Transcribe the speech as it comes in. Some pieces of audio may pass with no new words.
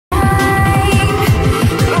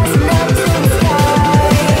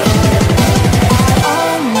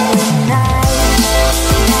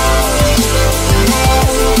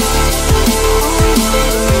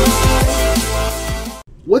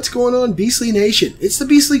going on, Beastly Nation? It's the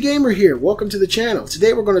Beastly Gamer here. Welcome to the channel.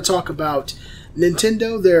 Today we're going to talk about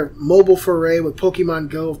Nintendo, their mobile foray with Pokemon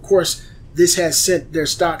Go. Of course, this has sent their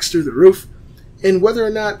stocks through the roof, and whether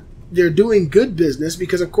or not they're doing good business,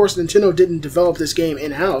 because of course Nintendo didn't develop this game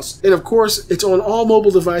in-house. And of course, it's on all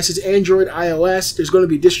mobile devices, Android, iOS. There's going to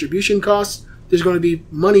be distribution costs. There's going to be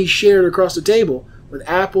money shared across the table with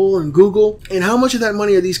Apple and Google. And how much of that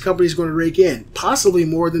money are these companies going to rake in? Possibly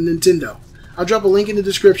more than Nintendo. I'll drop a link in the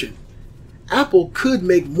description. Apple could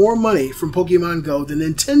make more money from Pokemon Go than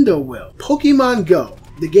Nintendo will. Pokemon Go,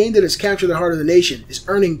 the game that has captured the heart of the nation, is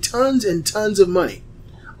earning tons and tons of money.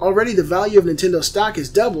 Already the value of Nintendo stock has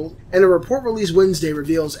doubled, and a report released Wednesday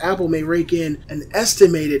reveals Apple may rake in an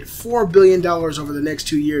estimated $4 billion over the next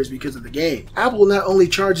 2 years because of the game. Apple not only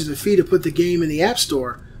charges a fee to put the game in the App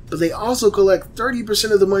Store, but they also collect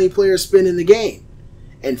 30% of the money players spend in the game.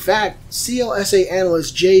 In fact, CLSA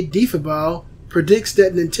analyst Jay Defabal predicts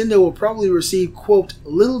that Nintendo will probably receive, quote,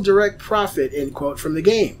 little direct profit, end quote, from the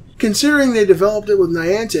game. Considering they developed it with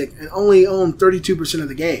Niantic and only own 32% of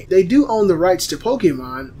the game. They do own the rights to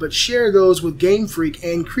Pokemon, but share those with Game Freak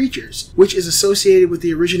and Creatures, which is associated with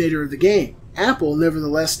the originator of the game. Apple,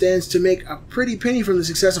 nevertheless, stands to make a pretty penny from the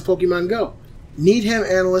success of Pokemon Go. Needham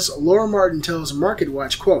analyst Laurent tells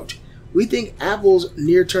MarketWatch, quote, we think Apple's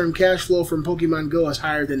near-term cash flow from Pokemon Go is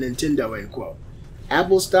higher than Nintendo, end quote.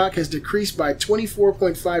 Apple's stock has decreased by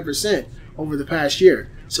 24.5% over the past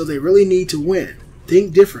year, so they really need to win.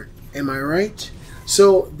 Think different, am I right?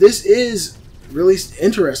 So this is really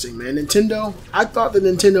interesting, man. Nintendo, I thought that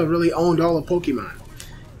Nintendo really owned all of Pokemon.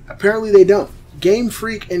 Apparently they don't. Game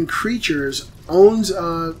Freak and Creatures owns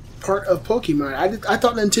part of Pokemon. I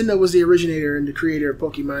thought Nintendo was the originator and the creator of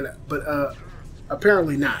Pokemon, but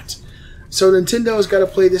apparently not. So Nintendo's got to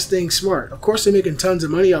play this thing smart. Of course, they're making tons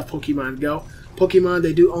of money off Pokemon Go. Pokemon,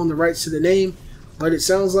 they do own the rights to the name, but it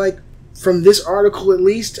sounds like, from this article at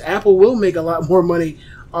least, Apple will make a lot more money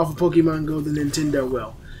off of Pokemon Go than Nintendo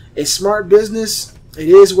will. It's smart business. It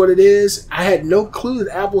is what it is. I had no clue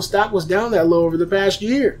that Apple stock was down that low over the past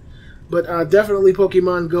year. But definitely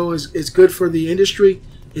Pokemon Go is good for the industry.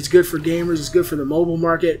 It's good for gamers. It's good for the mobile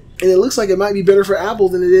market. And it looks like it might be better for Apple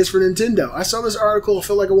than it is for Nintendo. I saw this article. I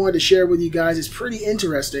felt like I wanted to share it with you guys. It's pretty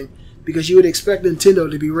interesting because you would expect Nintendo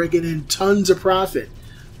to be raking in tons of profit.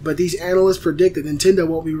 But these analysts predict that Nintendo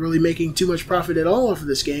won't be really making too much profit at all off of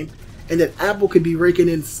this game, and that Apple could be raking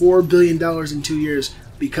in $4 billion in 2 years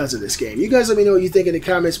because of this game. You guys let me know what you think in the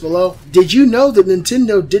comments below. Did you know that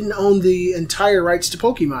Nintendo didn't own the entire rights to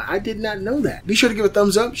Pokemon? I did not know that. Be sure to give a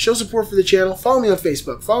thumbs up, show support for the channel, follow me on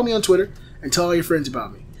Facebook, follow me on Twitter, and tell all your friends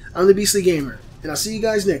about me. I'm the Beastly Gamer, and I'll see you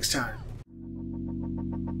guys next time.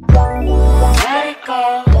 Let it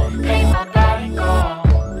go.